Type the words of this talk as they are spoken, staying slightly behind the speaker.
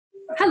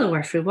Hello,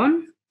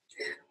 everyone.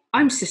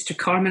 I'm Sister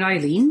Carmen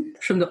Eileen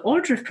from the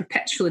Order of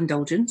Perpetual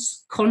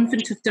Indulgence,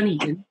 Convent of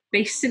Dunedin,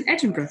 based in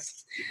Edinburgh.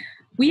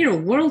 We are a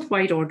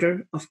worldwide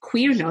order of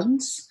queer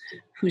nuns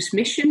whose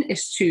mission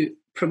is to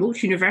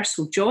promote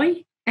universal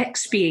joy,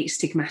 expiate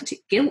stigmatic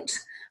guilt,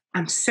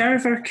 and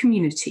serve our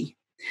community.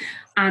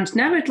 And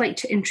now I'd like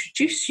to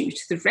introduce you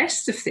to the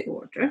rest of the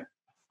order.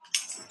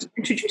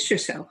 Introduce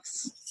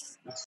yourselves.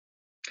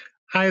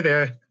 Hi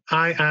there.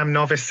 I am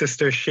Novice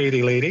Sister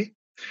Shady Lady,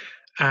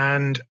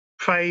 and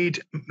Pride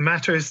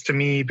matters to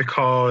me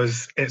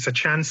because it's a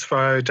chance for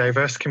our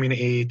diverse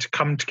community to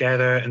come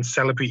together and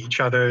celebrate each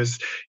other's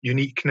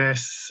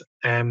uniqueness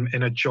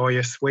in a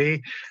joyous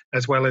way,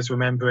 as well as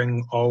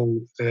remembering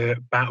all the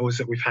battles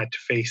that we've had to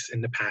face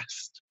in the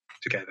past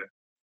together.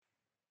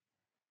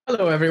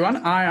 Hello, everyone.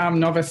 I am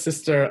Novice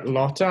Sister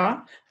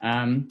Lotta,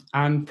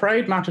 and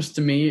Pride matters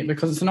to me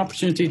because it's an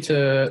opportunity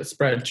to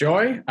spread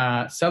joy,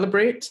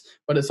 celebrate,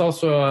 but it's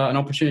also an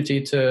opportunity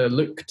to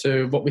look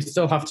to what we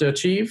still have to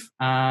achieve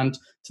and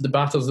to the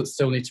battles that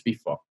still need to be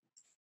fought.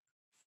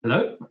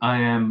 Hello, I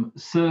am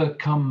Sir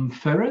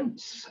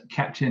Cumference,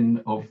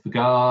 Captain of the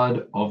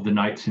Guard of the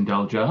Knights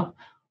Indulger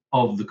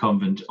of the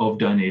Convent of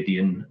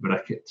Dunedin,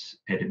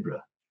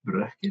 Edinburgh,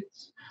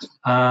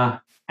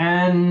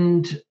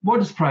 And what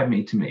does Pride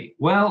mean to me?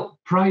 Well,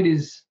 Pride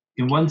is,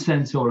 in one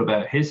sense, all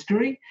about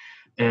history.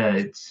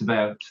 It's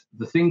about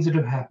the things that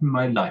have happened in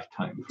my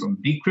lifetime, from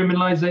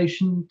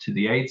decriminalization to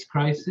the AIDS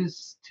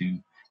crisis to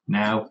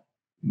now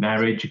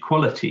marriage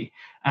equality.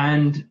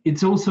 And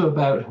it's also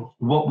about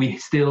what we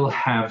still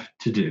have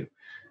to do.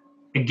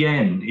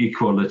 Again,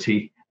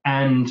 equality,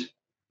 and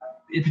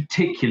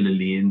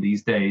particularly in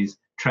these days,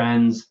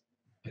 trans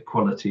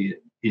equality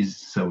is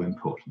so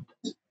important.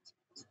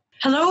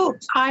 Hello,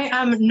 I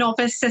am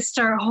Novice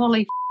Sister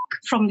Holly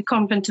from the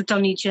Convent of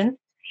Dunedin,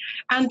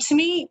 and to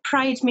me,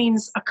 Pride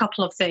means a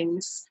couple of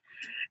things.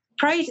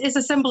 Pride is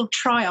a symbol of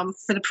triumph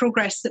for the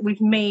progress that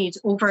we've made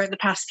over the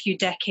past few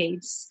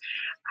decades.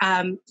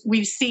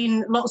 We've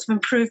seen lots of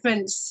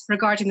improvements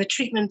regarding the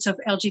treatment of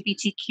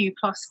LGBTQ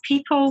plus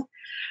people,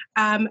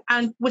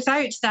 and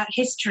without that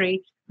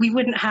history, we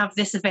wouldn't have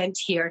this event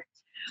here.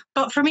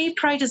 But for me,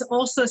 Pride is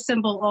also a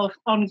symbol of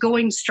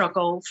ongoing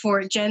struggle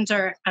for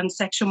gender and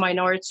sexual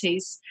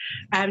minorities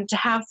to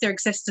have their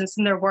existence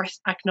and their worth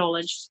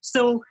acknowledged.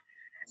 So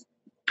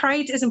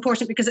Pride is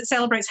important because it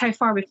celebrates how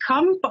far we've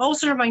come, but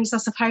also reminds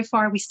us of how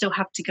far we still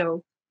have to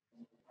go.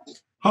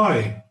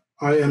 Hi,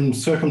 I am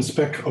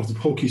Circumspect of the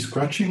Pokey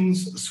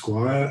Scratchings,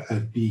 Squire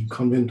at the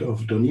Convent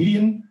of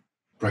Dunedin,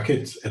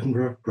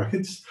 Edinburgh,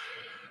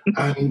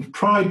 and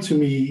Pride to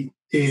me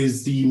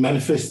is the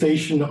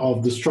manifestation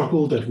of the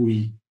struggle that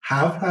we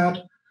have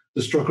had,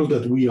 the struggle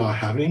that we are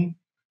having,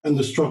 and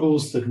the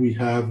struggles that we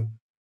have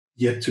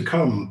yet to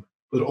come,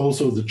 but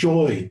also the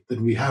joy that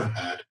we have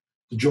had,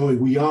 the joy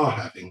we are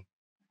having,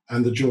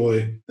 and the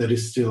joy that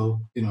is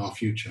still in our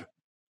future.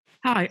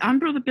 Hi, I'm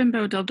Brother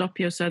Bimbo del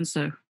Doppio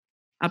Senso.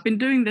 I've been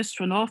doing this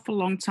for an awful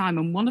long time,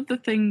 and one of the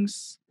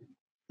things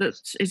that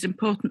is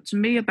important to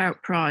me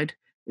about Pride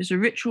is a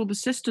ritual the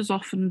sisters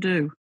often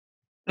do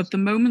of the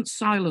moment's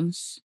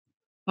silence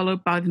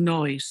followed by the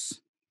noise.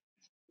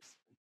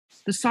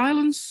 The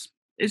silence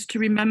is to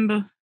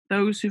remember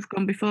those who've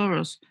gone before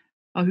us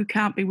or who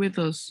can't be with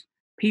us,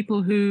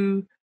 people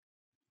who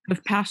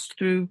have passed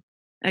through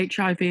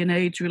HIV and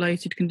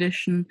AIDS-related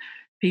condition,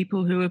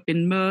 people who have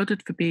been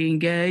murdered for being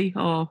gay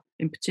or,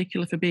 in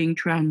particular, for being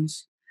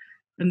trans.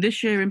 And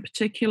this year in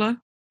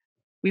particular,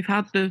 we've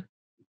had the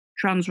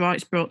trans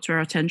rights brought to our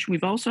attention.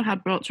 We've also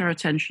had brought to our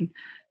attention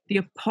the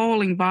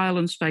appalling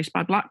violence faced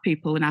by Black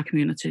people in our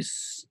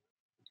communities.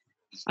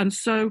 And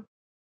so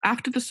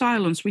after the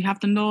silence, we have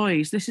the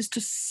noise. This is to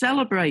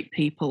celebrate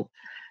people.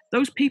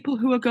 Those people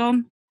who are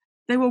gone,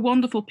 they were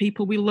wonderful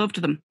people. We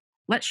loved them.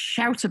 Let's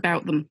shout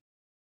about them.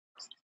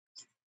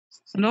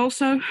 And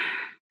also,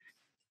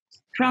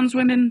 trans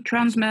women,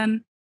 trans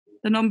men,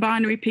 the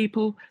non-binary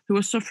people who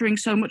are suffering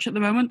so much at the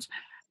moment,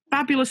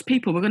 fabulous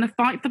people. We're going to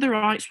fight for their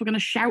rights. We're going to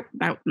shout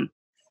about them.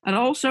 And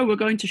also we're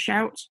going to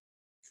shout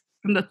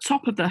from the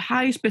top of the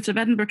highest bit of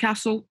Edinburgh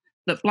Castle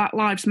that Black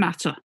Lives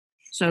Matter.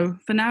 So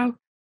for now,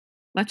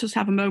 let us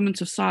have a moment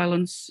of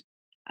silence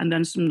and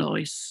then some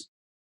noise.